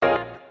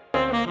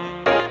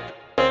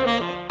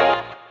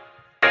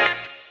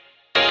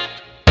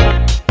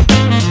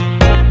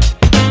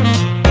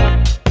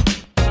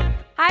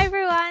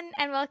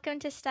welcome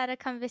to Stutter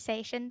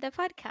Conversation, the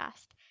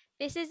podcast.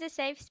 This is a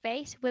safe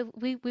space where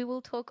we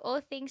will talk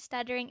all things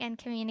stuttering and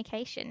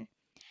communication.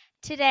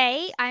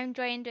 Today, I'm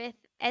joined with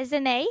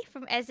Ezene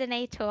from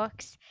Ezene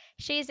Talks.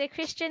 She's a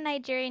Christian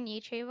Nigerian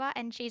YouTuber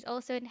and she's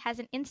also has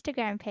an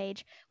Instagram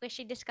page where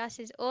she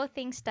discusses all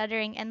things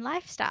stuttering and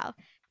lifestyle.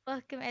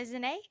 Welcome,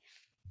 Ezene.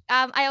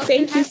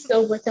 Thank you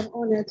so much. I'm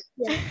honored.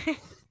 Yeah,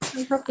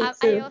 I'm happy I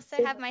to.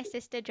 also have my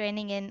sister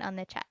joining in on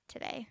the chat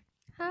today.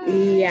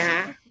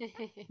 Yeah,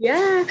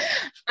 yeah.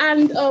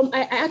 And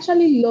I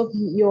actually love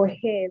your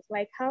hair,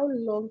 like how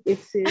long it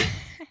is,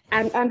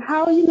 and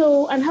how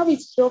and how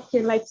it's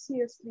shocking. Like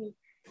seriously,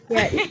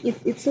 yeah,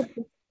 it's so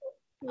beautiful.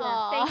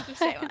 Yeah. Thank you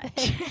so much.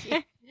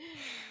 Thank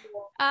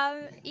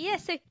you.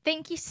 So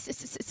thank you so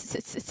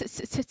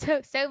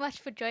much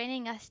for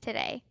joining us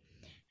today.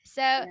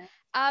 So,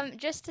 Yeah.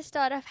 just to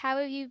start off, how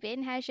have you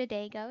been? How's your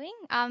day going?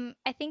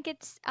 I think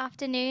it's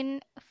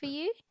afternoon for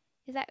you.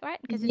 Is that right?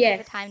 Because it's a bit of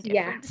a Yes. time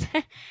Yeah.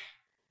 difference.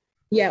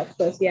 Yeah, of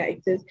course. Yeah,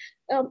 it is.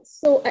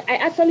 So I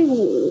actually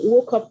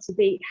woke up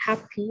today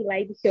happy,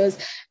 like because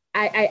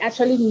I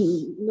actually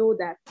know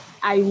that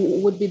I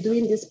would be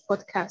doing this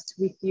podcast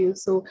with you.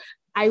 So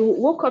I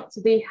woke up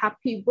today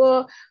happy,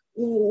 but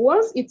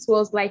once it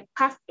was like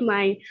past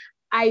 9,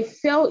 I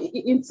fell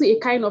into a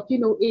kind of,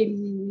 a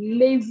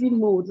lazy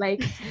mode.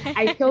 Like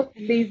I felt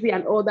lazy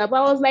and all that.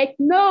 But I was like,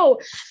 no,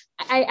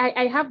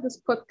 I have this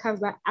podcast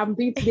that I'm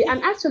doing today.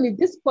 And actually,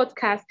 this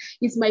podcast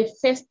is my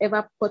first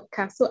ever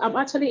podcast. So I'm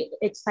actually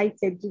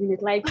excited doing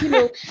it. Like,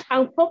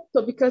 I'm pumped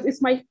up because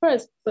it's my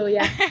first. So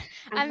yeah.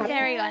 I'm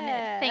very honored.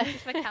 Yeah. Thank you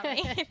for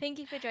coming. Thank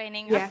you for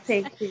joining Yeah, us.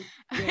 thank you.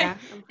 Yeah,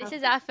 I'm This happy.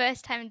 is our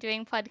first time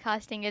doing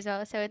podcasting as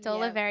well, so it's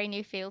all a Yeah. very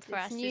new field for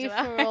It's us new as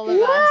well. for all of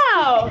us.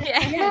 Wow.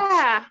 Yeah.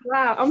 Yeah.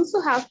 Wow. I'm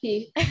so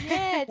happy.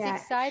 Yeah, it's Yeah.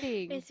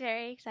 exciting. It's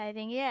very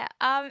exciting, yeah.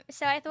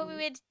 So I thought we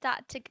would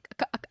start to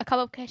a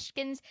couple of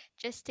questions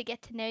just to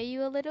get to know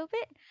you a little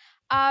bit.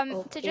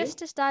 So Okay. just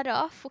to start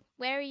off,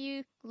 where are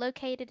you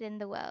located in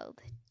the world?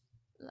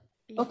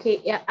 Okay.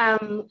 Yeah.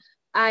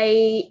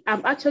 I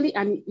am actually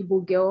an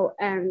Igbo girl,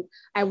 and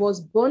I was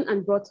born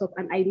and brought up,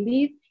 and I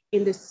live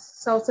in the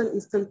southern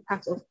eastern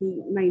part of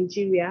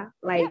Nigeria.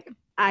 Like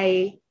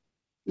Yep.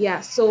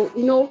 yeah. So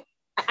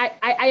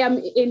I am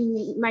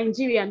in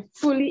Nigerian,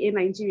 fully a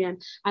Nigerian,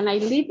 and I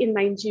live in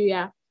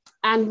Nigeria.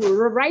 And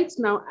right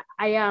now,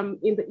 I am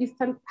in the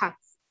eastern part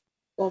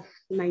of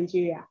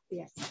Nigeria.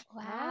 Yes.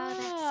 Wow,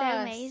 that's so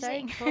Ah,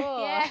 amazing. so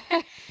cool. Yeah.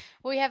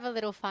 We have a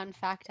little fun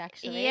fact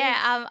actually.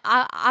 Yeah,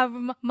 our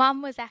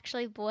mum was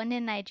actually born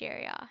in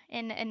Nigeria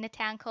in a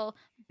town called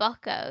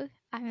Boko.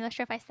 I'm not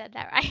sure if I said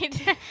that right.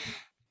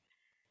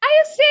 Are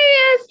you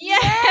serious? Yeah.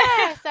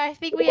 Yes, I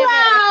think we have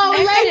Wow!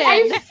 a Like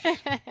connection.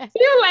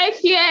 feel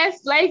like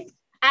yes, like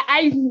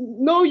I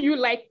know you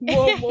like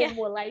more, more, Yeah.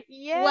 more. Like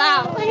Yeah.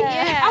 wow, like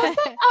Yeah. I was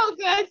like, oh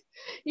god,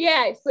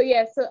 yeah. So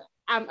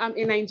I'm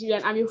a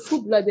Nigerian. I'm a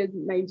full-blooded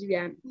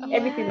Nigerian.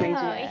 Everything Wow,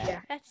 Nigerian.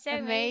 Yeah. that's so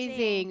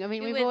Amazing. I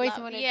mean, We we've would always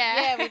love, wanted,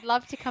 yeah. we'd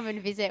love to come and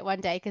visit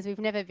one day because we've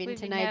never been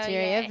to No,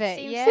 Nigeria, yeah, it but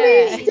seems so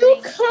yeah. Please do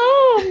amazing.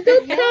 come,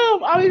 do Yeah.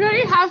 come. I'll be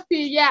very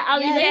happy. Yeah, I'll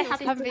be Yes, very Yes, we'll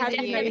happy come to have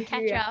visit you in definitely you.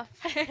 catch Nigeria. up.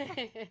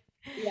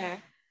 Yeah.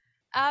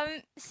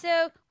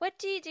 So what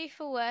do you do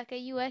for work? Are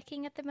you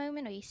working at the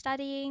moment? Are you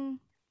studying?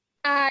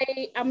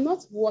 I am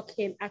not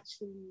working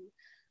actually.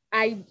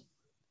 I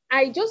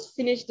I just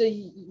finished the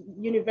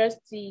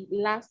university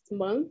last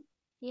month.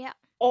 Yeah.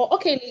 Or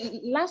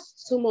okay,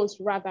 last 2 months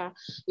rather.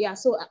 Yeah,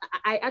 so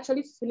I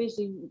actually finished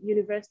the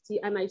university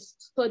and I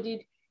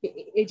studied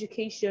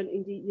education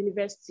in the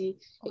university,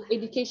 Wow.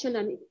 education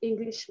and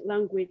English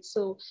language.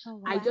 So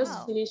Oh, I just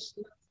Wow. finished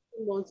last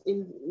 2 months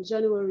in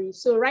January.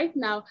 So right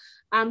now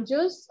I'm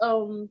just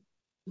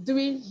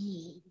doing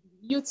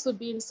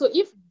YouTubing. So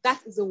if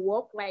that is a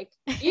work, like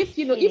if It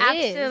if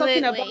is.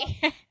 talking about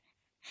Absolutely.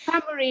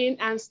 stammering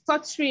and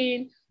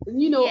stuttering,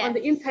 on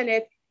the Yes.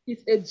 internet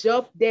is a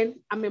job,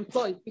 then I'm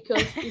employed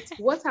because it's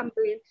what I'm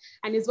doing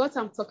and it's what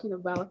I'm talking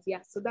about.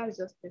 Yeah, so that's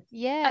just it.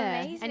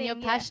 Yeah, and you're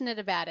Amazing. Yeah. passionate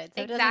about it,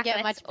 so it doesn't Exactly.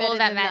 get That's much all better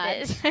that than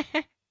that.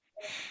 matters.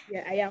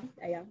 Yeah, I am.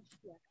 I am.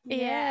 Yeah. Yeah.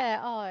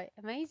 Yeah. Oh,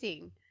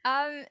 amazing.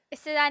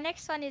 So our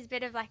next one is a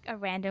bit of like a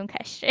random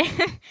question.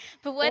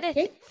 But what are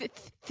Okay.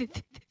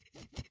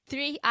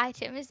 three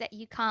items that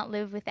you can't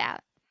live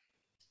without?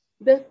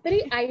 The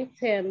three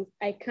items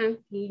I can't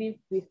live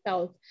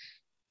without.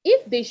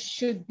 If they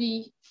should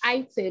be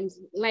items,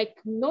 like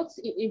not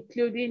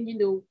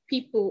including,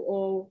 people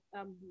or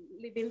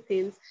living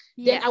things,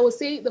 then Yeah. I would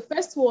say the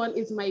first one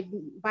is my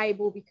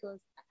Bible because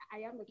I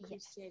am a Yes.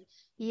 Christian.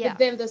 Yeah.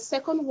 Then the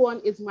second one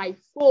is my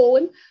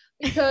phone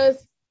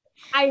because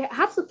I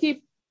have to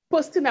keep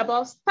posting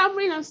about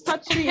stammering and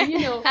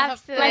stuttering,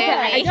 Absolutely.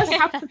 like I just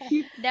have to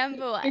keep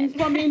Number one.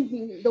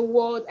 informing the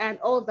world and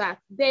all that.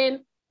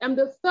 Then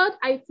the third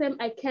item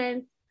I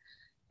can't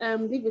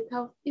live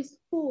without is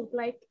food.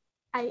 Like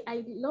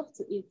I love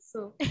to eat,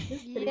 so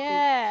these three things.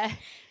 Yeah.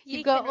 You've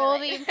You got can all relate.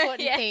 the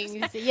important Yes.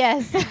 things.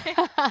 Yes.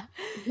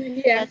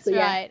 Yeah, so That's yeah,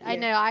 right. I yeah.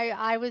 know.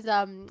 I was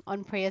on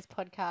Priya's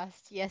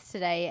podcast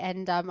yesterday,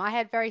 and I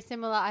had a very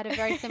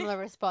similar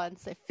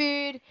response. So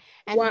food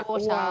and Wow,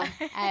 water, wow.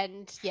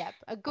 and yep,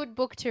 a good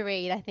book to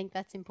read. I think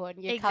that's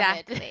important. You're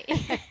covered.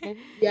 Exactly.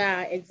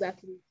 Yeah,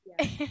 exactly.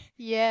 Yeah.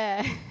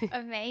 Yeah.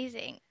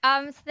 Amazing.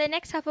 So the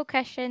next couple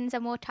questions are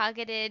more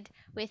targeted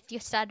with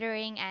your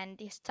stuttering and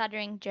your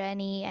stuttering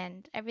journey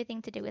and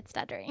everything to do with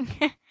stuttering.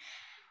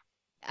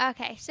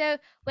 Okay, so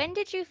when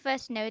did you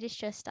first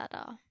notice your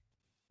stutter,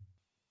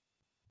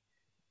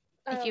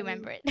 if you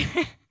remember Um,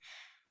 it?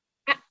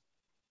 I,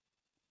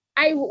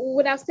 I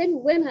would have said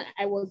when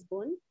I was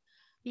born,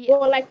 Yeah.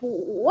 but like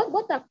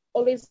what I've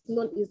always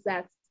known is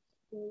that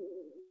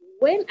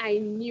when I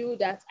knew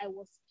that I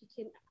was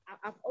speaking,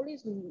 I've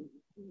always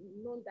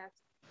known that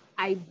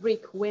I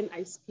break when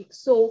I speak.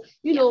 So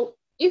Yeah.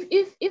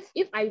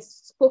 if I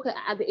spoke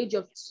at the age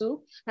of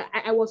 2,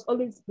 I was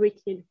always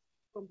breaking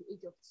from the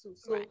age of 2.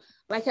 So Right.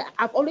 like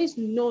I've always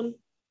known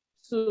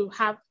to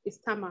have a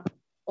stammer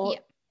or Yeah.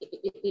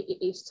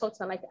 a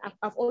stutter. Like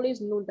I've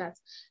always known that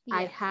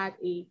I Yeah. had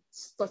a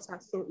stutter.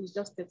 So it's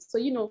just that. So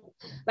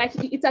like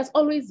it has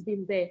always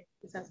been there.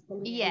 It has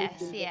always Yes,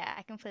 been there. Yeah. yeah,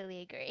 I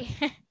completely agree.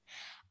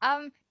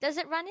 Does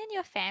it run in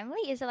your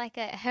family? Is it like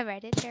a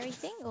hereditary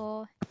thing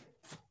or?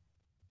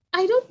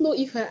 I don't know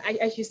if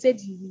I should say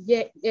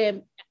yeah.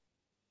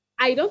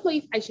 I don't know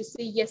if I should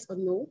say yes or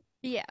no.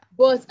 Yeah.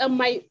 But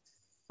my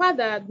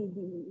father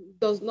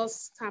does not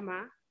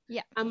stammer,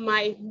 Yeah. and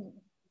my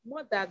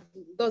mother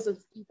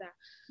doesn't either.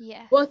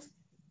 Yeah. But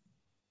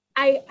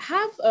I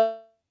have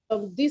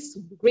this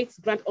great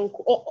grand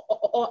uncle,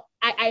 or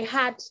I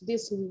had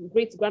this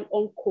great grand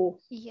uncle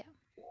Yeah.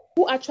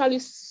 who actually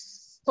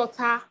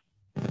stutter,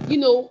 you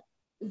know,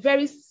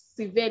 very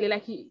severely.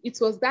 Like it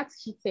was that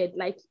heated.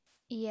 Like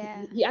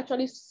Yeah. he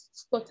actually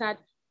stuttered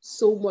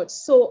so much.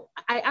 So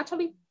I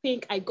actually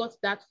think I got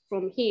that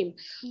from him.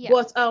 Yeah.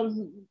 But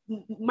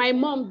my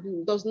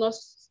mom does not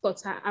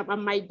stutter,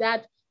 and my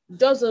dad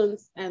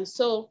doesn't. And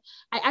so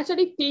I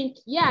actually think,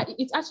 yeah,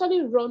 it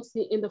actually runs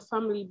in the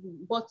family,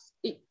 but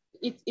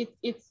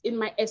it's in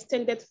my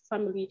extended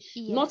family,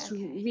 Yeah. not Okay.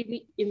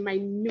 really in my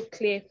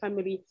nuclear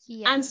family.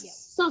 Yeah. And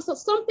so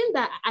something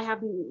that I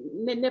have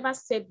never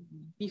said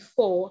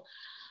before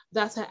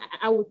that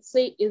I would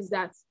say is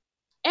that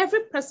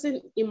every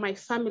person in my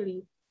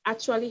family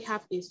actually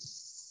have a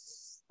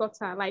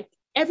stutter. Like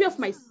every of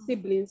my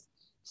siblings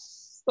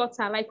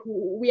stutter. Like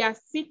we are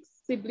 6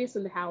 siblings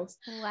in the house,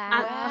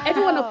 and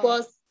every one of Wow. Wow.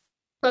 us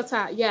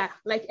stutter. Yeah,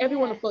 like every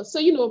one Yeah. of us. So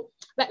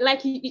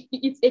like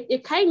it's a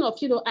kind of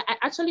I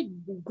actually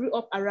grew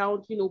up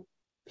around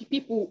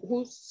people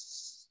who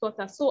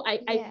stutter. So I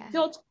Yeah.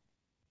 felt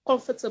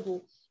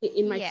comfortable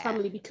in my Yeah.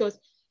 family because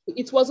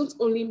it wasn't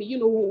only me.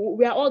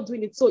 We are all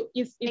doing it. So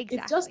it's just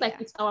Exactly. like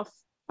Yeah. it's our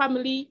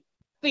family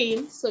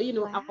thing. So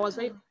I was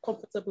very Wow.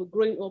 comfortable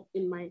growing up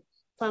in my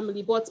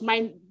family. But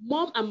my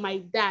mom and my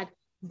dad,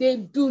 they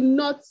do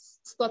not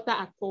stutter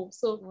at all.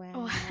 So Wow.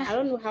 Wow. I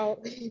don't know how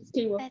it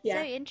came up. That's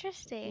so Yeah.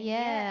 interesting. Yeah,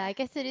 Yeah. I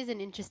guess it is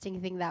an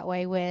interesting thing that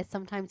way where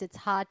sometimes it's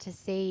hard to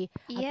see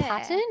a Yeah.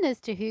 pattern as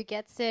to who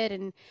gets it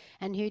and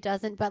who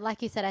doesn't. But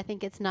like you said, I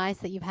think it's nice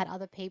that you've had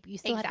other people, you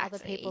still had other Exactly.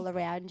 people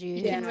around you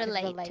You who can you Yeah. could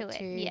relate to relate it.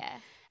 to Yeah.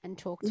 and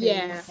talk to.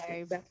 Yeah. So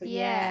Exactly. Yeah.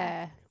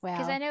 yeah,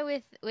 Because I wow.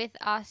 know with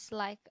us,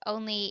 like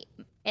only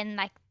in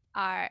like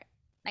our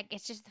like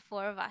it's just the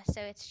four of us,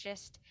 so it's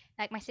just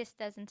like my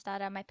sister doesn't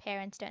stutter, my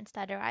parents don't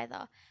stutter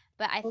either.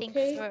 But I think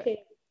Okay. for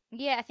Okay.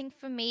 yeah, I think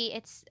for me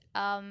it's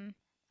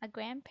a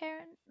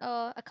grandparent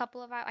or a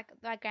couple of our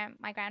like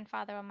my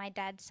grandfather on my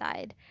dad's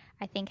side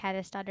I think had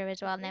a stutter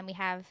as well, and Okay. then we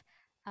have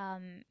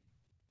um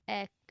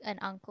an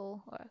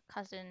uncle or a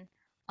cousin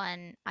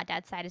on our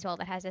dad's side as well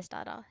that has a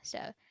stutter. So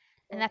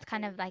and that's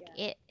kind Okay. of like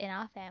Yeah. it in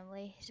our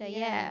family. So yeah.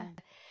 Yeah.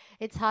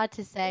 It's hard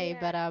to say, Yeah.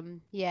 but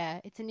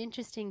yeah, it's an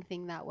interesting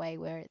thing that way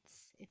where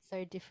it's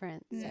so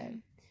different. So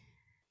Mm.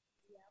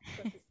 Yeah. Of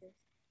course it is.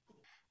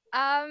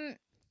 Um,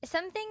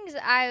 some things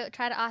I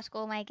try to ask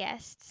all my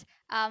guests.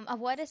 Are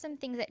what are some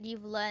things that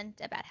you've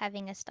learned about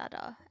having a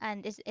stutter,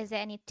 and is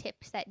there any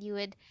tips that you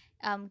would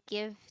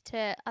give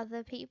to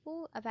other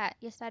people about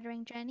your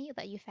stuttering journey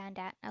that you found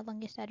out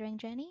along your stuttering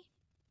journey?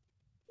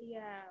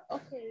 Yeah.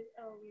 Okay.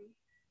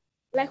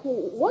 Like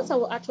what I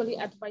will actually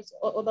advise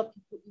other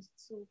people is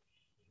to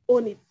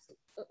own it.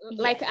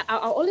 Like I Yes.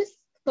 always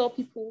tell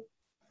people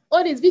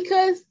own it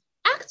because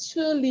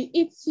actually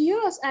it's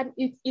yours and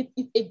it's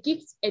a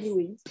gift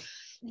anyways.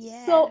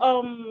 Yeah.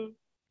 So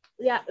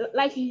yeah,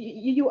 like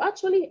you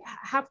actually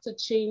have to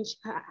change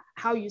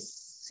how you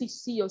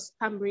see your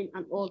stammering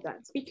and all Yeah.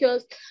 that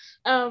because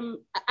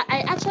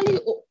I actually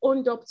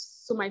owned up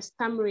to my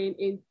stammering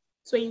in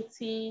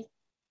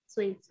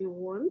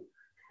 2021.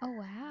 Oh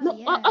wow. No,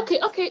 Yeah.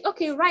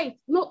 okay, right.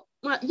 No,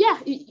 yeah,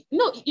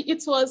 no,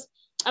 it was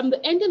the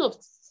ending of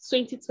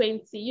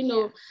 2020.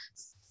 Yeah.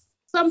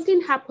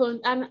 Something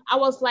happened, and I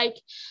was like,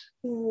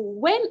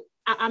 when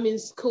I'm in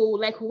school,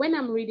 like when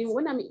I'm reading,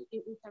 when I'm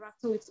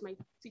interacting with my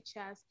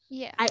teachers,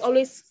 Yeah. I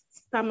always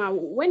stammer.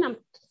 When I'm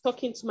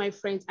talking to my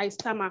friends, I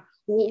stammer.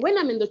 Yeah. When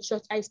I'm in the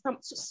church, I stammer.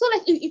 So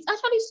like it's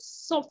actually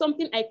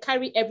something I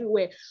carry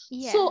everywhere.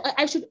 Yeah. So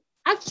I should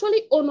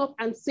actually own up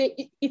and say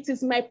it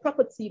is my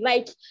property.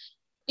 Like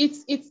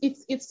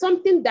it's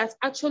something that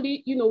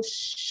actually, you know,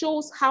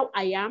 shows how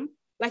I am.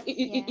 Like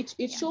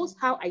it shows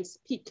how I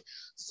speak.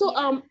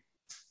 So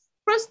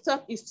first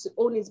step is to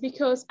own it,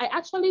 because I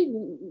actually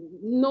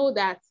know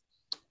that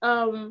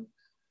um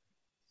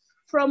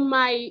from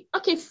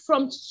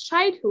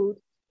childhood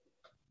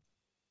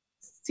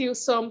till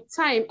some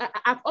time,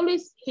 I've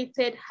always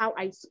hated how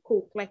I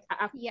spoke. Like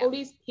I've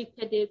always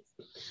hated it.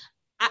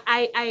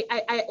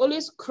 I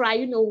always cry,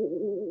 you know,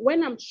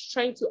 when I'm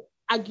trying to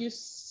argue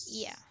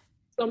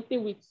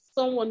something with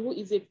someone who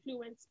is a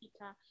fluent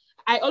speaker.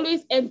 I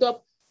always end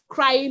up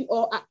crying,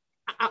 or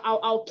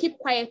I'll keep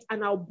quiet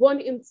and I'll burn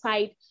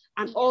inside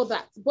and all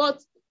that.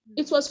 But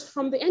it was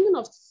from the ending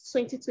of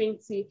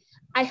 2020,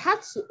 I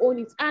had to own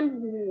it. And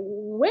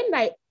when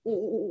I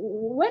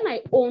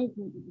owned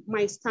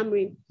my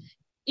stammering,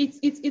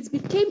 it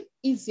became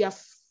easier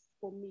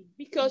for me,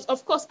 because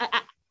of course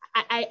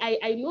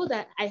I know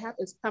that I have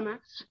a stammer,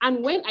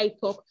 and when I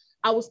talk,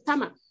 I will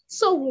stammer.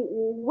 So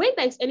when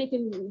there's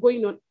anything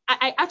going on,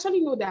 I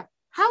actually know that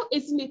how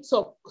Ezinne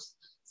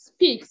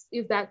speaks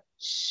is that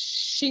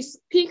she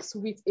speaks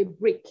with a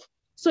break.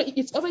 So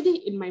it's already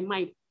in my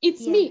mind.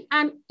 It's me,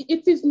 and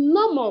it is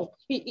normal.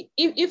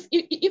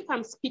 If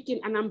I'm speaking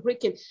and I'm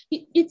breaking,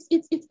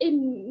 it's a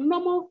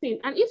normal thing.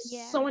 And if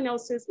someone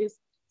else is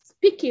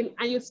speaking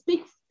and you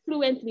speak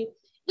fluently,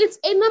 it's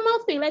a normal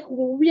thing. Like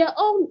we are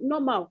all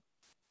normal.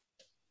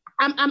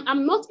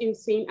 I'm not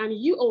insane, and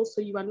you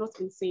are not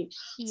insane.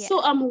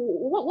 So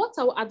what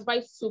I would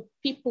advise to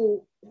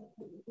people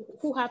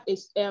who have a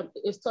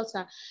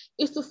stutter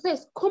is to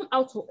first come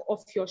out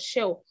of your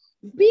shell.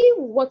 Be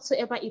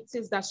whatsoever it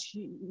is that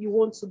you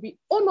want to be.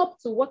 Own up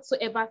to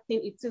whatsoever thing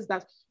it is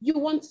that you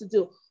want to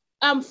do.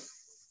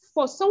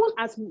 For someone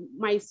as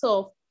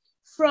myself,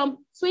 from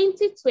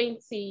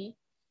 2020,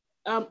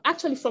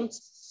 actually from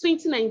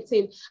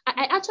 2019,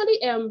 I actually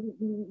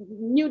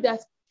knew that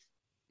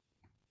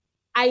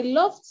I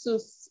love to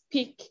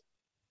speak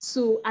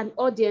to an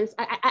audience.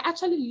 I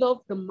actually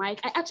love the mic.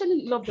 I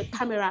actually love the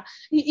camera,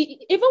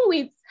 even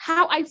with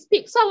how I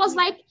speak. So I was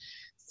like,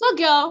 so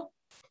girl,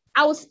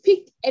 I will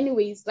speak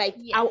anyways. Like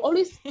I'll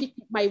always speak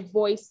my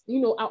voice, you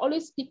know, I'll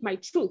always speak my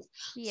truth.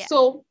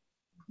 So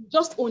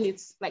just own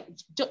it. Like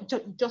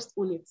just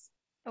own it. Is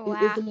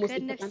Wow, the most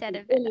couldn't have important said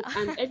thing. it Own better. it,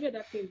 and every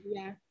other thing,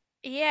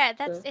 Yeah,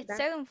 So it's that's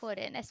so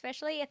important,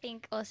 especially I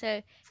think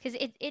also because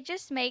it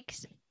just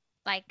makes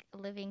like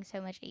living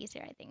so much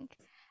easier. I think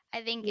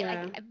like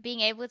yeah,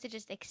 being able to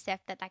just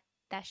accept that like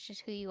that's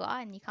just who you are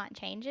and you can't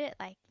change it.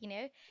 Like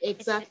it's just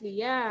exactly,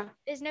 yeah,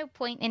 there's no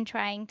point in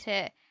trying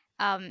to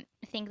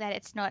think that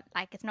it's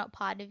not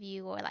part of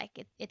you or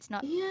like it's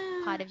not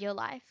yeah, part of your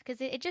life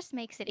because it just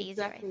makes it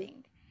easier. I exactly,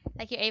 think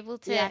like you're able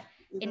to yeah.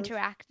 It does.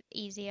 interact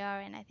easier,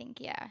 and I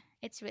think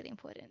it's really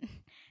important.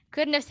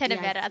 Couldn't have said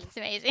it Yeah, better. it That's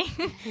amazing.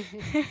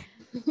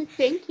 is.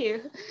 Thank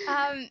you.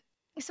 um,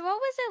 so what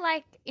was it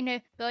like,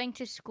 going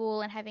to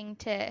school and having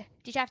to?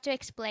 Did you have to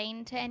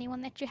explain to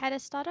anyone that you had a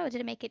stutter, or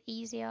did it make it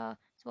easier?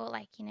 So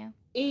like.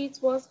 It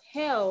was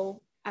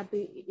hell at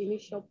the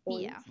initial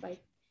point. Yeah.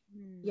 Like,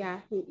 yeah,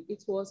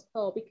 it was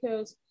hell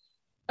because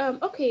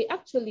okay,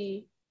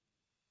 actually,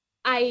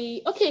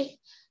 I okay,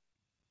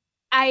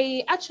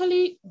 I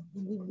actually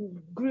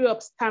grew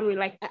up stammering.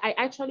 Like I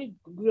actually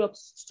grew up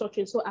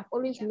stuttering, so I've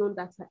always Yeah. known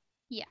that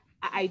Yeah.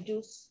 I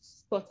do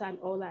stutter and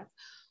all that.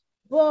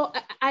 But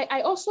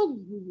I also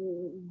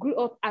grew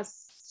up as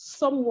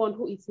someone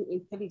who is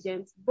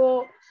intelligent,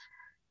 but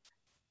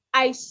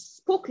I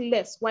spoke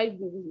less while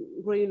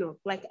growing up.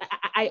 Like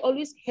I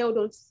always held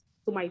on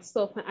to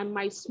myself and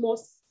my small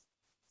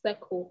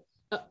circle,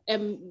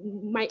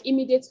 my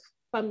immediate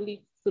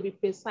family to be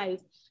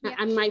precise, Yeah.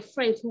 and my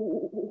friends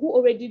who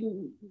already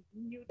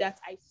knew that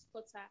I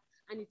stutter,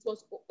 and it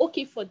was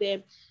okay for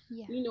them.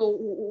 Yeah. You know,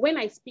 when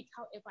I speak,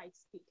 however I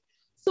speak.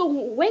 So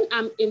when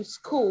I'm in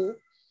school,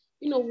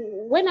 you know,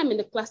 when I'm in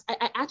the class,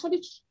 I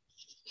actually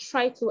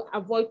try to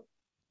avoid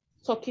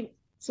talking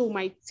to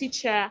my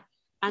teacher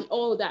and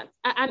all that.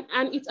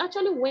 And it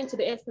actually went to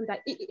the extent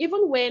that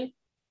even when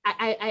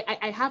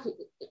I have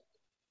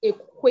a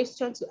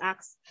question to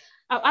ask,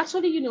 I'll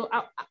actually, you know,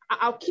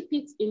 I'll keep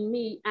it in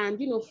me and,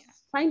 you know,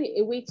 find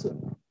a way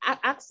to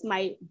ask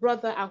my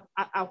brother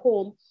at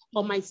home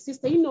or my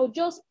sister, you know,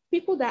 just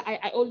people that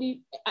I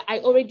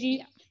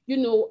already, you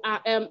know,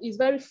 is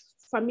very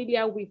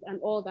familiar with and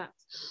all that.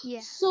 Yeah.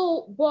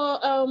 So,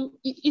 but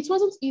it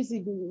wasn't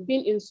easy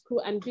being in school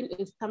and being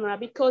a stammerer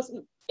because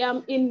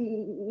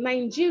in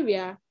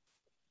Nigeria,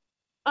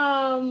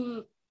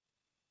 um,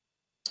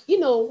 you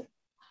know,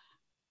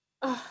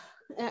 uh,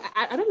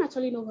 I don't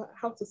actually know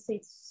how to say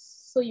it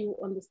so you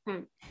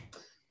understand.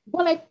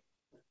 But like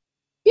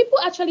people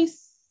actually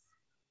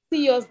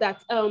see us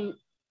that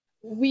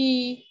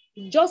we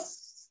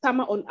just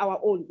stammer on our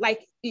own.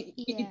 Like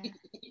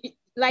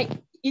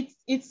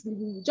it's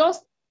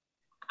just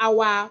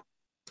our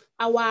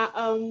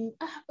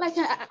like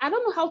I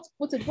don't know how to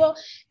put it, but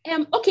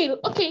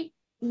okay.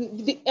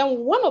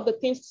 One of the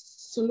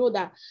things to know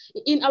that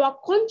in our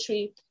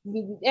country,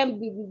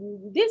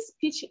 this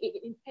speech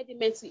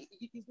impediment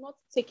it is not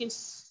taken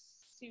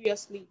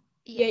seriously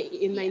here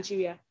in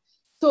Nigeria.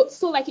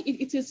 So like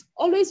it is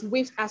always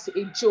waved as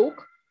a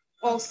joke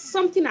or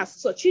something as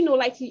such,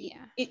 like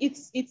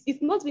it's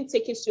not been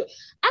taken seriously.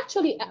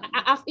 Actually,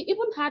 I've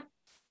even had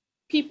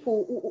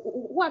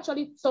people who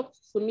actually talked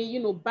to me,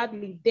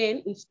 badly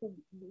then in school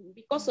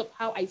because of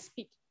how I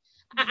speak.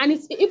 And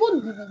it's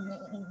even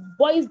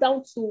boils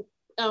down to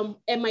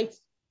and my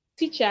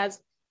teachers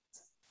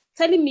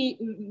telling me,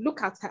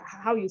 look at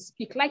how you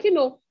speak. Like,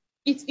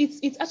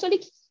 it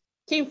actually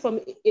came from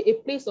a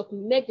place of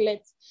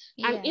neglect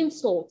and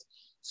insult.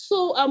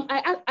 So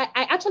I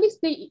actually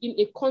stay in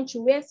a country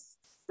where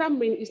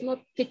stammering is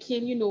not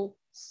taken,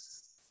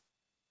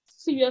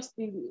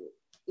 seriously,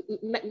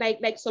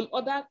 like some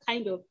other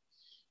kind of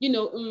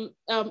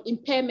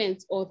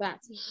impairment or that.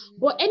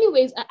 But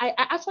anyways, I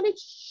actually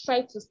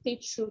tried to stay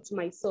true to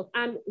myself,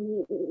 and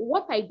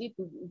what I did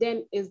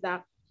then is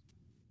that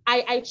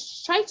I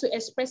try to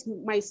express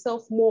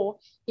myself more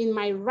in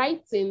my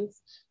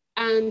writings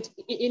and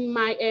in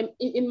my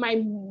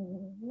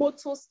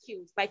motor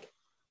skills. Like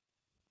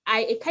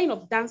I kind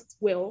of danced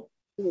well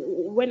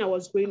when I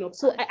was growing up,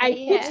 so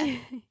I put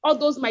all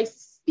those my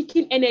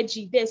speaking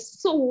energy there.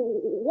 So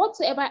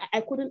whatever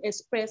I couldn't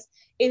express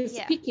in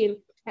speaking,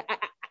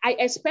 I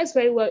express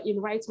very well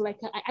in writing. Like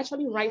I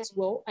actually write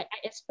well. I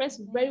express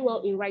very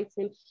well in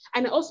writing,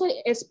 and I also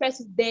express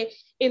it there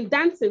in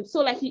dancing. So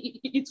like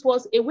it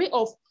was a way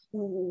of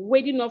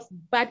warding off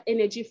bad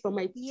energy from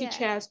my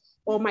teachers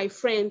or my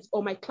friends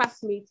or my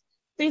classmates,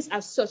 things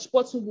as such.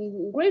 But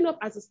growing up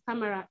as a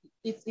stammerer,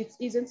 it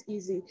isn't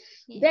easy.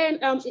 Then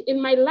in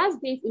my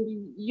last days in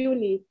the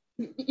uni,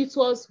 it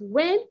was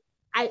when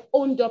I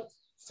owned up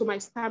to my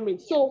stammering.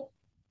 So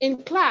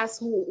in class,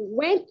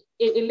 when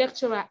a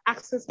lecturer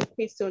asks a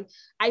question,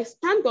 I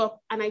stand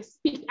up and I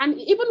speak. And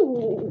even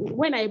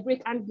when I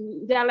break and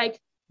they're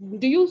like,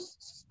 do you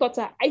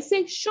stutter? I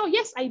say, sure,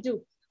 yes, I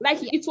do. Like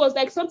it was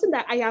like something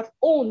that I have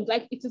owned,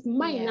 like it is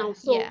mine now.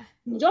 So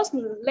just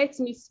let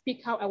me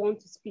speak how I want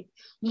to speak.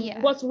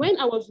 But when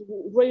I was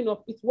growing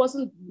up, it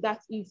wasn't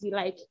that easy.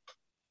 Like,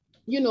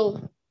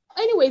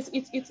 anyways,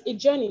 it's a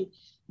journey,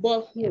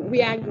 but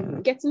we are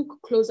getting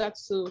closer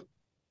to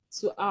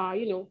our,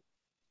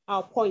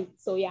 our point.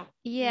 So it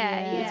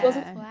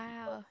wasn't.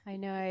 Wow. I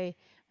know.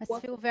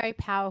 Must feel very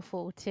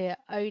powerful to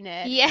own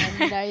it and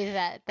know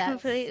that that's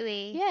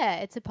completely.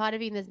 it's a part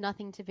of you and there's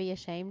nothing to be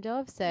ashamed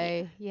of.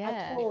 So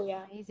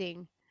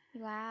amazing.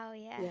 Wow,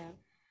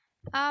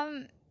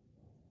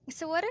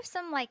 so what are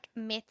some like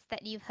myths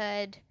that you've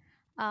heard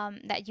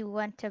that you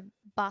want to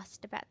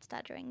bust about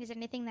stuttering? Is there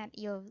anything that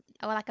you're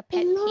or like a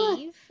pet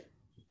peeve?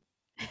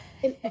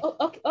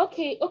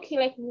 Okay.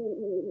 Like,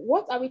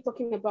 what are we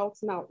talking about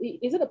now?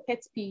 Is it a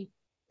pet peeve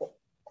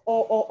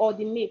or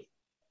the myth?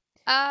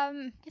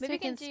 Maybe we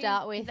can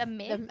start with the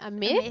myth. a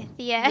myth.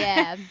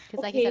 Yeah.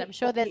 Because like you said, I'm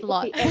sure there's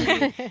lots.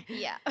 Okay,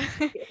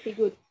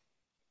 good.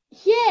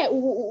 Yeah,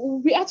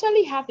 we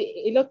actually have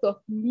a lot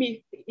of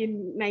myth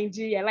in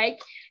Nigeria. Like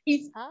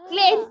it's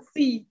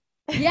plenty.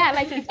 Yeah,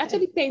 like it's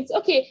actually plenty.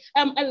 Okay,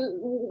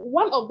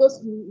 one of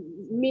those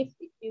myths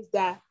is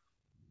that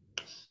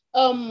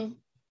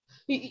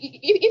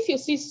if you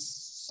see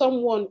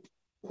someone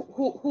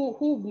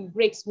who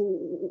breaks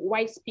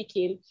while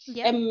speaking,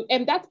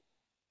 and that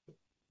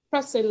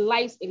person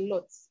lies a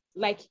lot.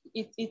 Like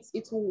it's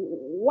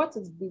what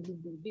is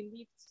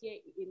believed here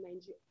in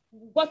Nigeria,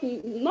 but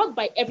not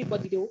by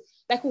everybody though.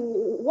 Like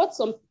what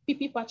some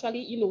people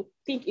actually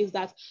think is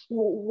that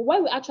why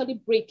we actually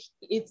break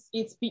it's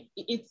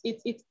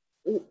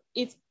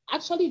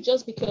actually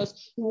just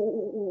because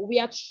we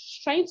are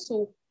trying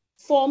to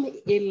form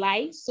a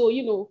lie. So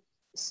we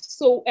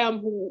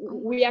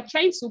are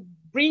trying to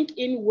bring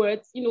in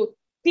words,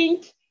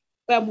 think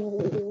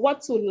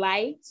what to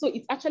lie. So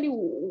it's actually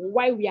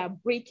why we are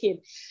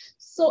breaking.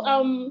 So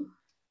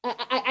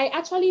I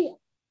actually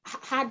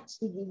had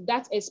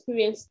that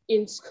experience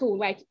in school,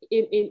 like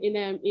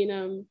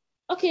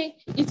okay,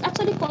 it's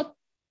actually called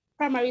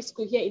primary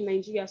school here in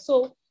Nigeria.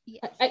 So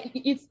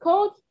it's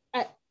called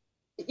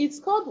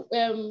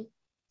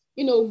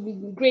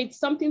grade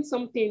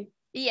something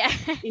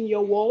in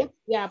your world.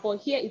 Yeah, but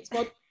here it's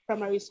called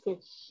primary school.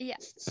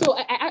 So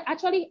I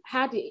actually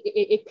had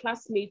a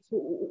classmate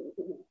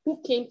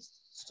who came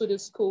to the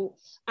school,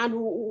 and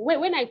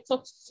when I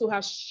talked to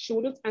her, she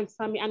wouldn't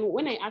answer me. And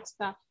when I asked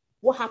her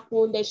what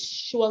happened, that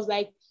she was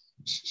like,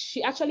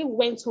 she actually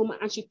went home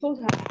and she told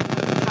her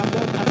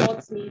mom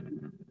about me,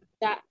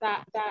 that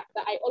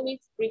I always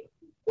break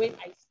when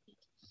I speak.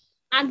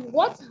 And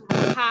what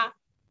her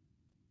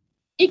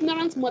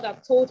ignorant mother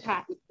told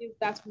her is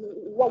that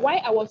why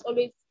I was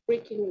always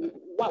breaking,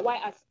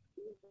 why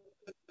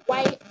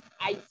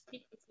I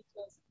speak is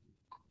because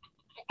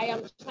I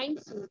am trying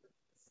to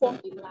form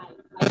a lie.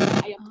 Like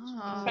I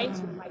am trying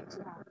to lie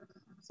to her.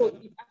 So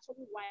it's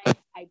actually why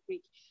I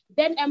break.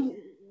 Then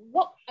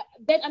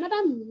then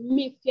another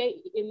myth here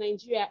in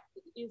Nigeria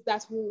is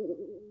that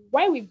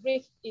why we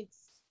break it's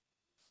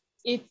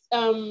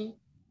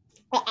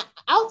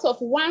out of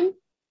one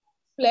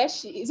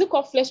flesh, is it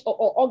called flesh or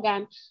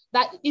organ,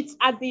 that it's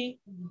at the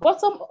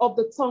bottom of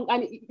the tongue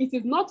and it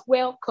is not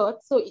well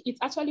cut. So it's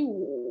actually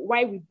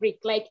why we break.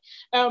 Like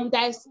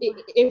there's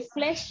a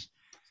flesh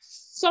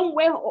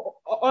somewhere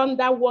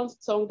under one's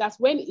tongue that's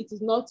when it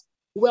is not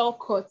well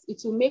cut,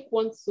 it will make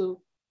one to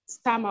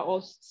stammer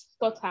or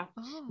stutter.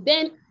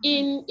 Then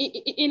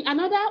in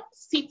another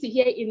city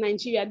here in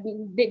Nigeria,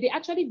 they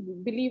actually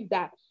believe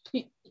that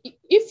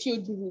if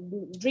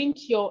you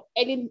drink your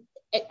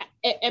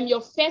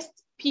your first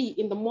pee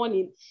in the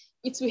morning,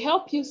 it will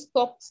help you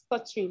stop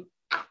stuttering.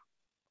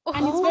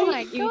 And it's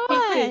very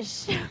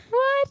irritating.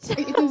 What?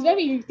 It is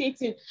very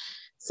irritating.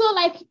 So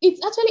like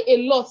it's actually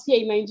a lot here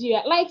in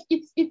Nigeria. Like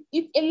it's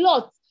a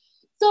lot.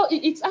 So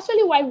it's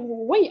actually why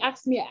when you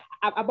ask me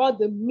about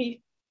the myth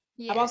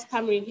about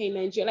stammering here in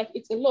Nigeria, like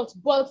it's a lot.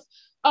 But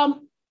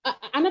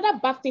another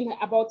bad thing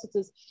about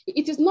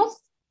it is not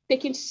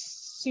taken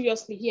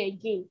seriously here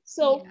again.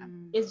 So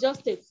it's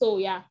just it. So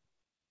yeah.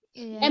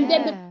 And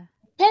then the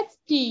pet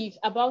peeve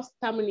about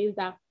stammering is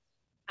that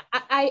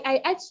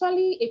I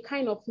actually a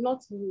kind of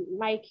not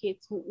like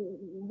it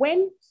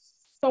when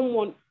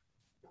someone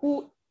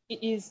who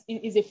is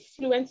a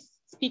fluent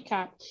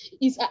speaker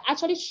is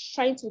actually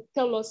trying to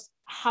tell us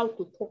how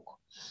to talk.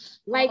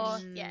 Like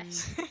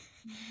yes.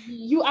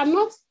 You are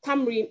not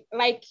stammering,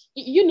 like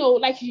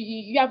like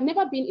you have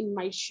never been in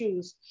my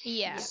shoes.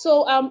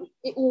 So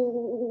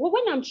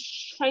when I'm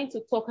trying to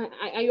talk and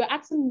you're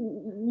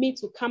asking me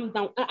to calm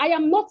down, I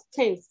am not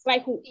tense.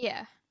 Like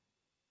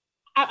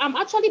I'm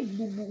actually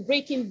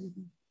breaking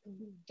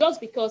just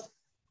because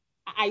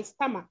I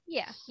stammer.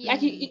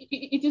 Like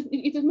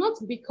it is not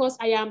because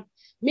I am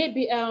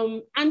maybe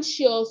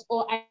anxious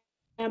or I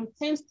am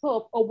tensed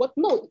up or what.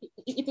 No,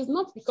 it is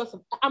not because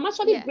of. I'm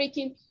actually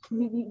breaking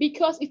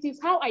because it is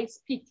how I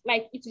speak.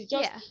 Like it is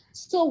just.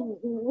 So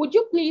would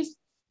you please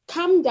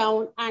calm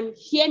down and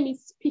hear me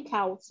speak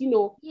out?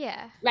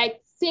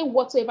 Like say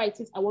whatever it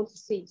is I want to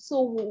say.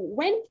 So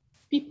when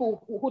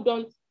people who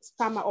don't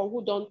stammer or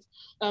who don't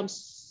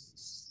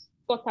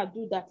stutter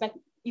do that, like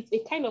it's a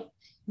kind of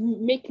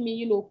make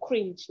me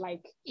cringe.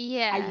 Like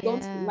I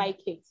don't like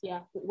it.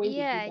 When you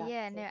do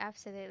that. No,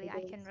 absolutely,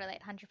 I can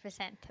relate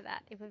 100% to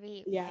that. It would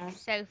be like Yeah.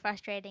 so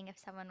frustrating if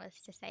someone was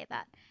to say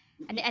that,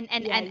 and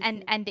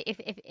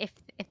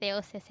if they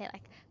also say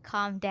like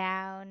calm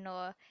down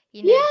or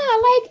like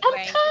I'm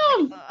way,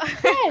 calm.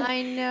 Yes.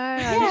 I know.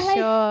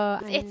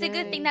 I'm sure. It's a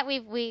good thing that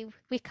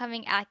we're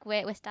coming like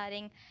we're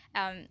starting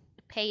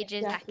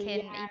pages that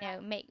can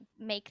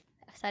make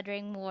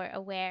stuttering more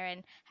aware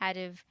and how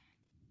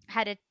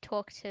to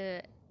talk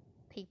to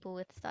people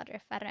with stutter.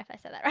 I don't know if I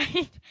said that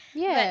right.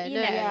 Yeah, but,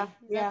 no,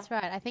 that's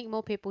right. I think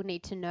more people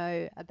need to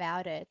know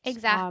about it.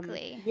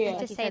 Exactly. Yeah. And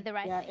to Like you say said, the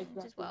right things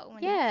as exactly. well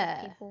when you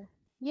talk to people.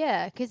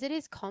 Yeah, because it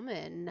is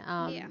common.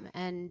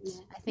 And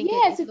I think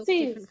Yes, it it looks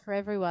is. different for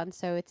everyone.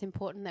 So it's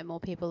important that more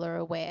people are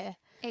aware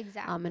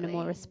Exactly. and are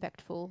more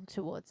respectful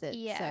towards it.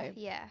 So,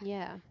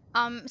 yeah.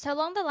 So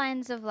along the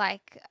lines of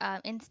like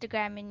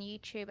Instagram and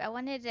YouTube, I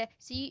wanted to.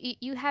 So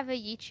you have a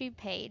YouTube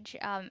page,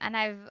 and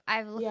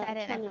I've looked at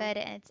it and I've heard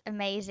it, and it's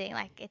amazing.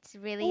 Like it's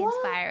really Wow,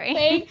 inspiring.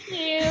 thank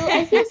you.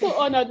 I feel so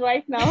honored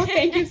right now.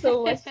 Thank you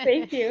so much.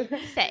 Thank you.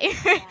 Same.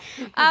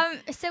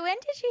 So when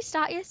did you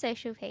start your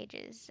social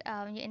pages,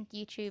 your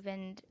YouTube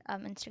and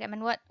Instagram,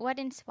 and what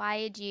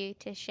inspired you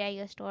to share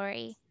your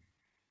story?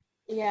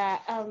 Yeah.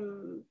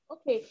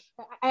 Okay.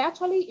 I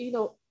actually,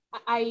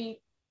 I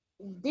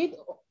did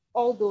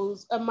all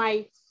those.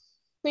 My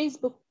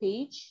Facebook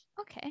page,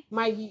 Okay.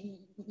 my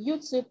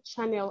YouTube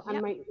channel, and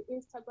Yep. my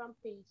Instagram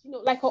page.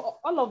 Like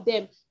all of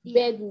them Yeah.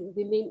 bear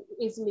the name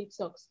Easily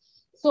Talks.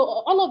 So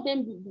all of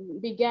them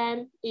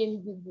began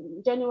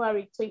in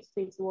January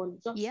 2021,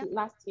 just Yep.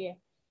 last year.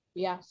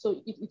 Yeah.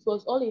 So it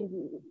was all in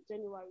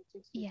January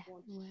Yeah.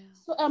 2021. Wow.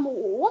 So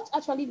what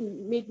actually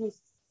made me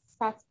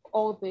start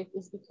all this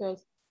is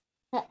because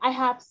I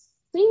have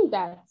seen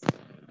that.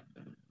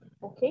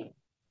 Okay,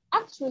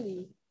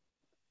 actually,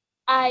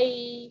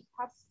 I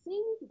have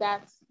seen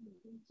that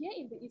here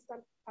in the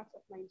eastern part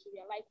of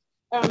Nigeria, like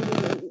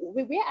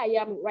where I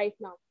am right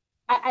now,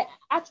 I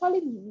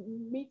actually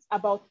meet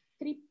about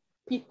 3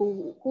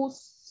 people who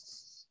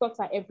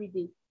stutter every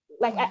day.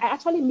 Like I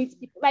actually meet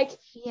people. Like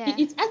Yeah.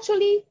 it's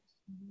actually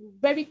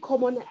very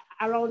common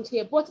around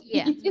here, but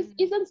it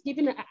isn't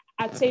given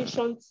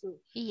attention to.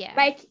 Yeah.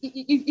 Like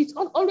it's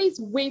always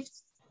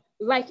waves.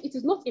 Like it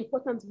is not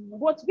important,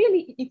 but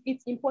really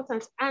it's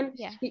important, and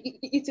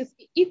it is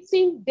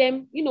eating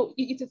them.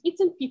 It is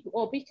eating people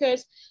up,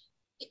 because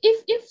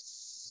if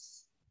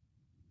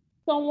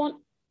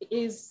someone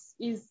is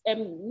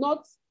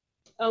not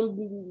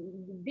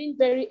being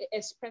very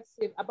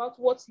expressive about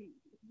what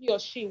he or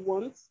she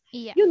wants,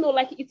 Yeah.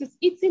 like it is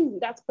eating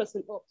that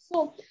person up.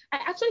 So I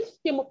actually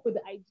came up with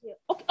the idea.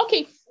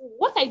 Okay,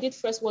 what what I did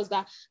first was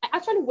that I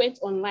actually went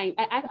online.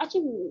 I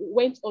actually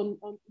went on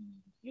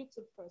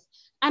YouTube first,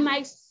 and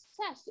I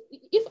searched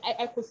if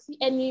I could see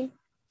any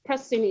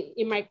person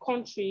in my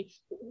country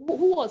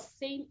who was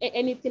saying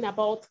anything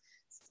about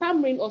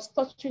stammering or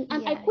stuttering,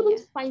 and I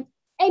couldn't find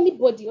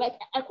anybody. Like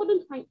I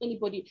couldn't find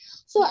anybody.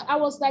 So I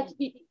was like,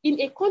 in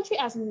a country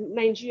as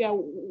Nigeria,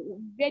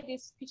 where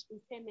this speech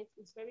impairment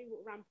is very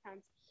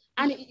rampant,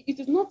 and it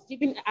is not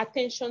given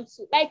attention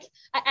to. Like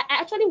I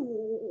actually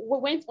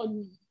went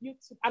on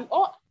YouTube, and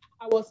all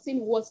I was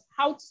seeing was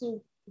how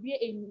to wear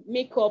a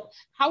makeup,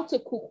 how to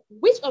cook,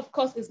 which of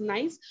course is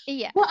nice.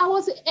 Yeah. But I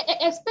was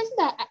expecting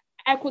that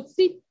I could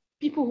see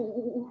people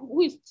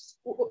who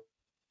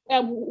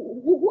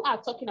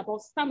are talking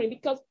about stammering,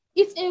 because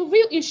it's a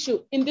real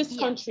issue in this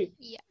country.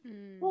 Yeah.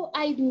 Well,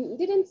 I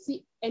didn't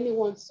see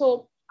anyone.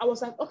 So I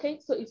was like, okay,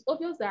 so it's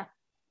obvious that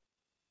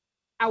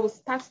I will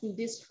start with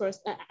this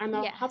first, and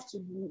I'll have to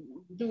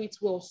do it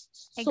well.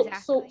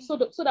 So, so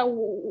that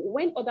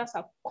when others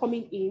are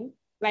coming in,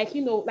 like,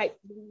 like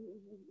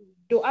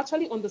they'll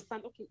actually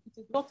understand, okay, it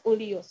is not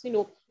only yours,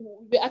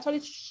 we're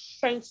actually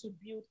trying to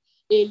build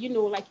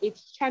like a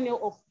channel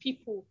of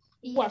people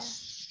who are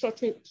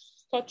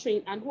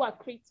stuttering and who are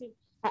creating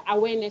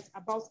awareness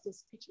about the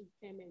speech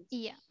impairment.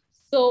 Yeah.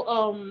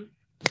 So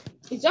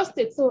it just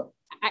did. So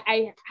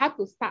I had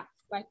to start.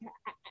 Like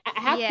I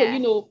had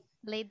to,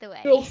 lead the way.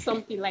 build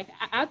something. Like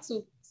I had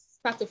to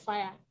start a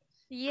fire.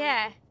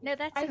 Yeah, no,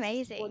 that's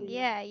amazing.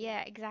 Yeah,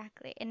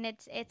 exactly. And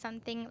it's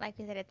something, like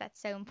we said, that's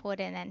so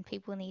important and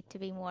people need to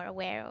be more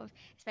aware of,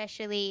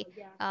 especially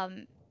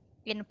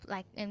in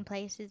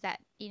places that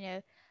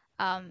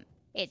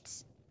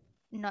it's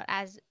not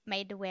as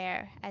made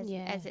aware as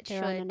it there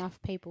should. aren't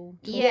enough people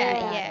talking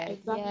about it.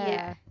 Exactly.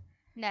 Yeah.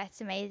 No,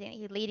 it's amazing.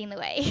 You're leading the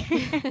way.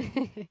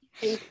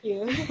 Thank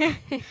you.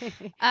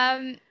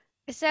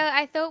 So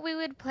I thought we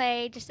would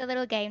play just a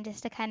little game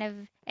just to kind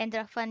of end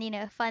off on,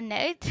 a fun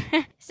note.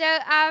 So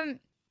I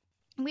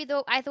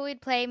thought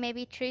we'd play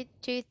maybe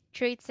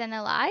truths and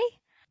a lie.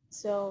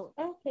 So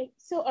okay.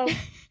 So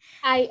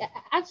I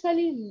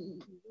actually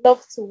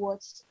love to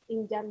watch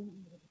Indian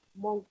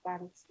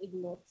mukbangs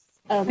in lots.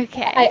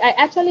 Okay. I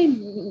actually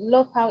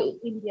love how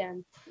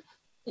Indians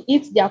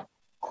eat their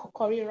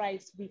curry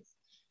rice with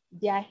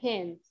their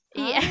hands.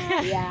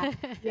 Yeah.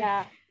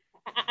 Yeah.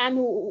 And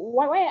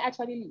why I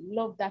actually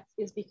love that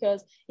is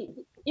because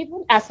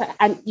even as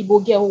an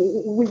Igbo girl,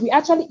 we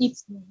actually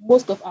eat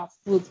most of our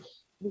food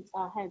with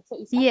our hands. So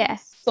it's actually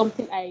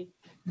something I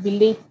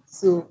relate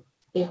to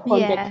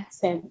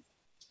 100%.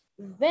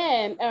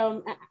 Then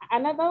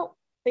another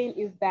thing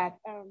is that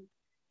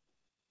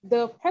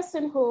the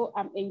person who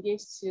I'm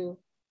engaged to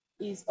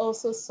is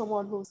also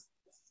someone who's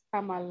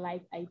scammer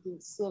like I do.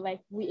 So like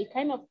we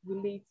kind of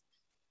relate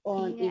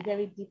on a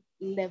very deep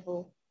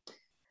level.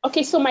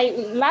 Okay, so my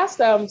last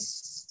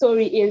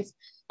story is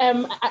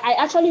I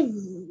actually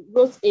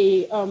wrote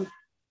a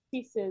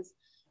thesis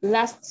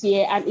last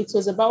year, and it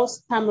was about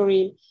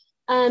stammering.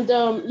 And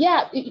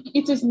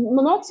it is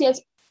not yet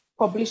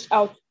published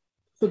out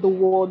to the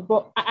world,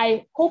 but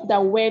I hope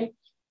that when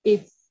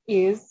it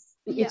is,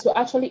 it will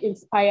actually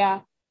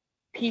inspire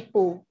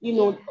people,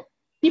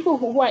 people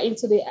who are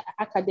into the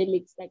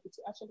academics, like it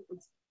will actually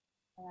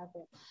inspire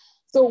them.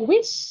 So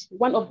which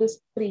one of these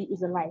three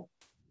is a lie?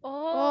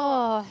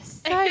 Oh,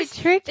 so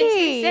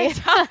tricky. This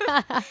is so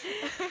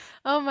tough.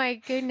 Oh my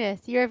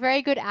goodness, you're a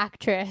very good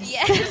actress.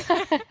 Yes.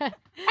 Are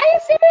you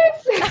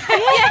serious?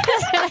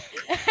 Yes.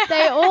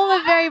 They all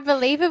are very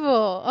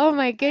believable. Oh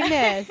my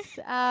goodness.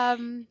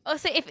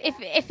 Also, if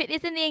it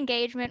isn't the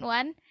engagement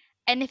one,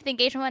 and if the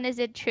engagement one is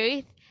the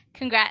truth,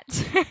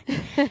 congrats.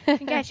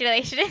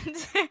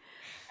 Congratulations.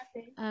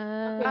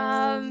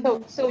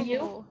 So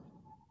you?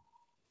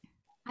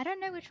 I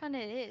don't know which one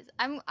it is.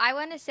 I'm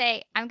gonna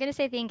say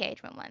the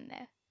engagement one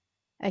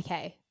though.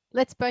 Okay,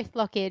 let's both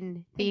lock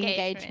in the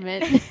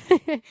engagement.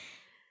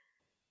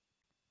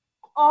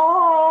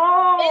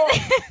 Oh,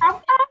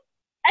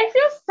 I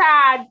feel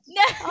sad.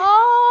 No.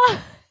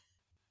 Oh,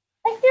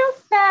 I feel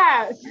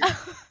sad.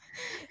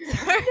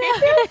 Sorry. I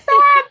feel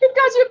sad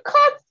because you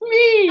caught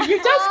me. You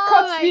just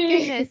caught me. Oh my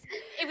goodness.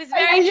 It was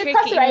very tricky.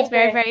 It was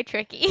very, very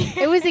tricky.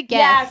 It was a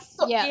guess.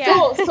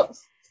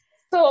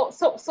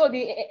 So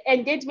the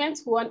engagement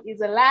one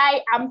is a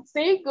lie. I'm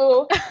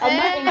single. I'm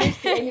not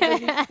engaged to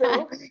anybody.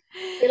 So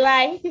a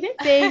lie.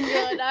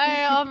 Single.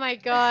 No. Oh my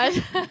god.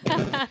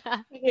 Wow,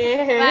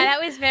 that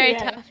was very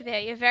tough there.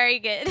 You're very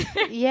good.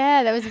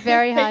 Yeah, that was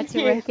very hard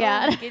to work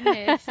out. Oh my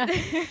goodness.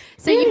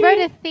 So you wrote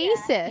a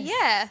thesis?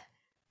 Yeah.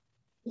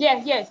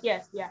 Yes,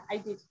 I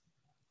did.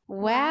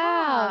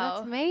 Wow,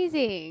 that's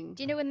amazing.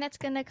 Do you know when that's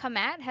gonna come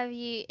out?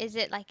 Is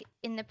it like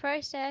in the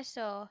process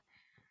or?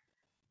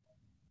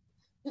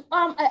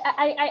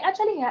 I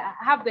actually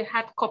have the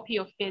hard copy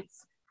of it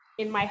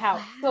in my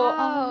house. Wow. So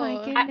Oh my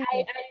goodness.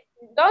 I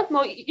don't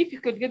know if you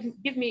could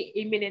give me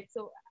a minute,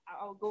 so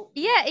I'll go.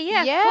 Yeah,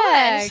 of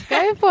course.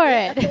 Go for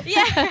it.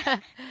 Yeah.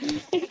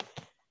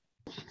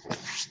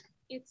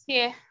 It's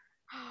here.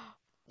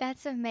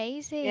 That's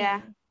amazing.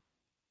 Yeah.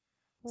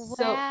 Wow.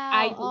 So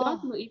I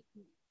don't know if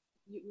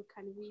you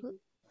can read it.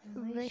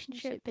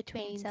 Relationship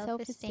between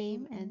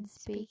self-esteem and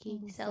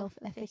speaking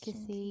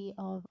self-efficacy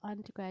of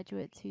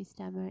undergraduates who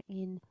stammer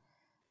in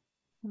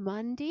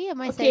Mundi.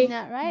 Am I saying Okay.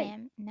 that right?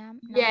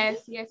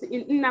 Yes, yes.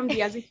 In Nnamdi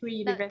Azikiwe Lovely.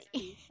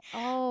 University.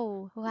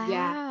 Oh,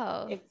 Yeah,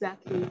 Wow.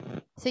 exactly.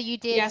 so you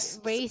did Yes.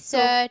 So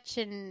research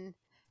and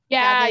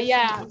yeah, gathered some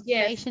yeah,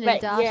 yes, information and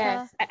like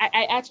yes. data.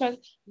 I actually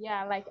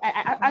yeah, like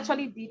I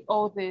actually did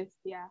all this.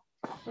 Yeah.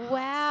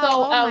 Wow. So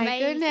Oh my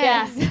Amazing.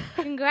 yeah, goodness.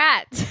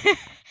 Congrats.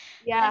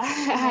 yeah.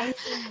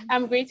 That's amazing.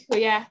 I'm grateful.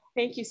 Yeah,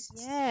 thank you.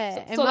 Yeah,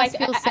 it So like must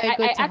feel so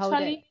good I to hold it.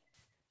 actually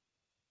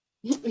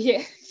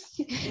yeah,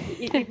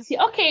 it's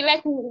okay.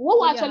 Like what All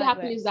will your actually hard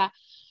happen work. is that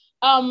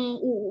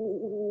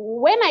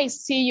when I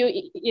see you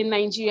in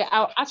Nigeria,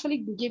 I'll actually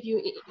give you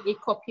a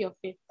copy of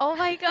it. Oh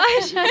my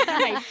gosh. When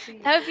I see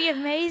you. That would be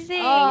amazing.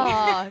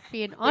 Oh, it'd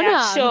be an honor,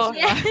 Yeah, I'm sure.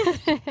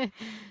 sure.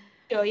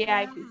 Sure,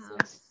 yeah, it is. Wow.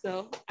 Yes.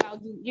 So I'll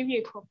give you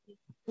a copy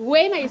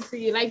when I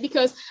see you. Like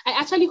because I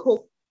actually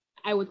hope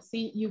I would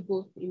see you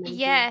both in Nigeria.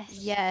 Yes.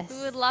 Yes.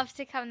 We would love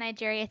to come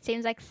Nigeria. It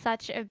seems like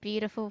such a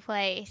beautiful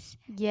place.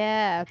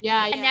 Yeah.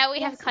 Yeah, And yeah. now we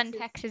Yes, have it is.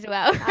 contacts as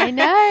well. I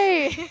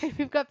know.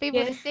 We've got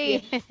people to Yes,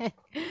 see.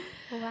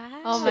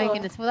 Wow. Oh my Sure.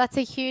 goodness. Well, that's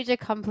a huge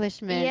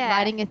accomplishment. Yeah.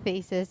 Writing a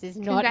thesis is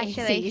not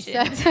easy. So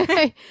Congratulations.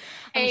 I'm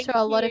Thank sure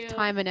a lot of you.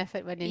 time and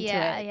effort went into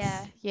Yeah, it.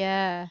 yeah.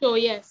 Yeah. Sure,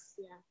 yes.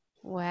 Yeah.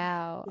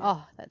 Wow. Yeah.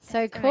 Oh, that's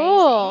so That's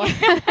cool.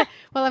 amazing.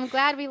 Well, I'm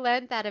glad we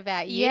learned that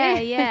about you.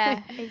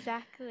 Yeah,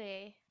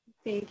 exactly.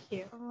 Thank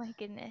you. Oh my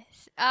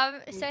goodness.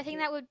 So Thank I think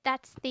you.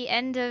 that's the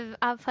end of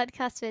our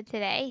podcast for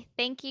today.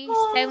 Thank you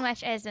so Oh,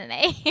 much, Esme.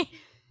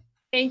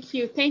 thank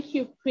you. Thank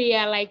you,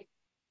 Priya. Like,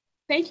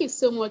 thank you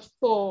so much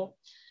for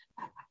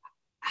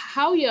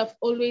how you have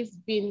always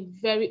been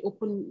very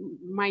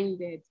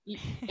open-minded.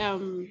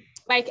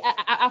 Like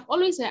I've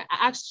always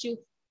asked you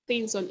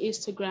things on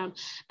Instagram,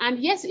 and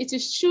yes, it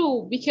is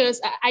true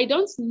because I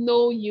don't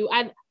know you,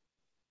 and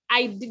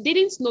I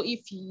didn't know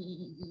if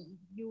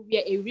you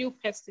were a real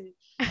person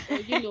or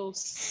Yeah.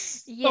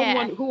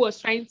 someone who was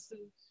trying to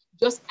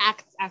just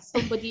act as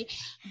somebody.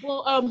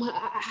 But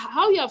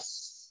how you have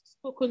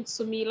spoken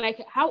to me,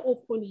 like how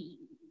open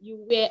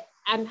you were,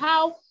 and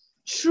how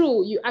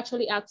true you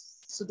actually are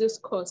to this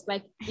cause,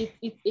 like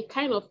it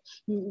kind of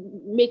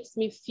makes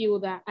me feel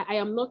that I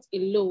am not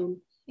alone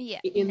Yeah.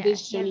 in No,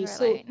 this journey. never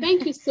So alone.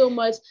 thank you so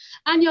much.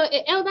 And your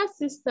elder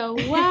sister,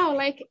 wow,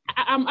 like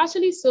I'm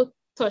actually so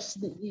touched.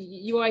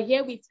 You are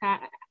here with her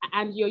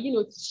and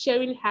you're,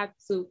 sharing her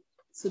to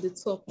the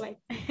top. Like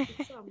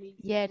it's so amazing.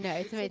 Yeah, no,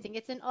 it's amazing.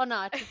 It's an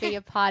honor to be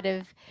a part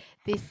of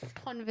this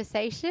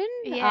conversation.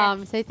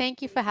 Yes. So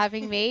thank you for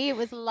having me. It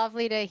was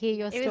lovely to hear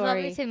your It was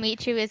lovely story. to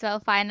meet you as well,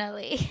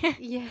 finally.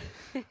 Yeah.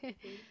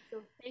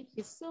 So thank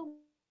you so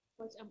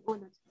much. I'm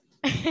honored.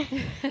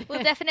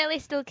 We'll definitely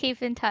still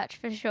keep in touch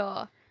for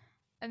sure.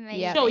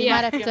 Yeah, Sure, Amazing. we yeah,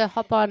 might have yeah. to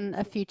hop on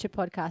a future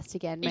podcast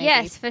again, maybe.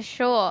 Yes, for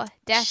sure. Sure,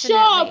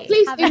 Definitely.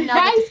 please Have another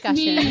invite discussion.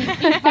 me.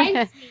 Invite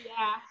me,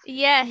 yeah.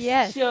 Yes.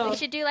 Yes. We Sure.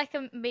 should do like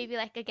maybe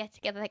like a get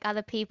together, like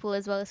other people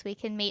as well, so we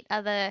can meet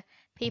other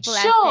people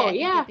out there. Sure, I think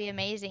yeah. it'd be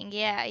amazing.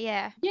 Yeah,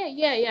 yeah.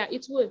 Yeah.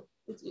 It would.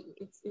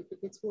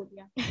 It would,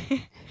 yeah.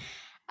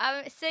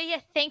 So yeah,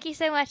 thank you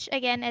so much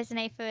again,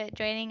 Esne, for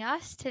joining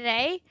us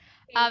today.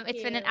 Thank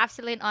It's been an you.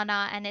 absolute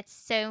honor, and it's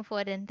so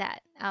important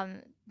that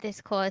this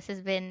course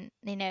has been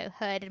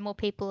heard, and more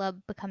people are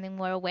becoming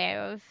more aware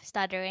of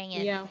stuttering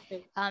and Yeah,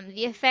 okay.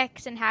 the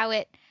effects and how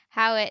it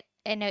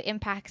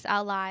impacts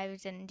our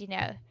lives, and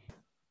Yeah,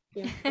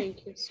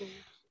 thank you so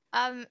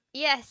much.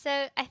 Yeah,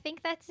 so I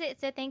think that's it.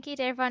 So thank you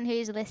to everyone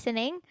who's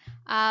listening.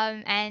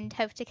 And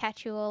hope to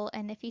catch you all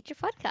in a future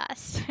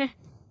podcast.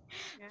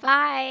 Yeah.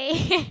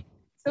 Bye.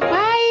 So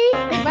bye.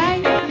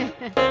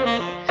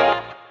 Bye.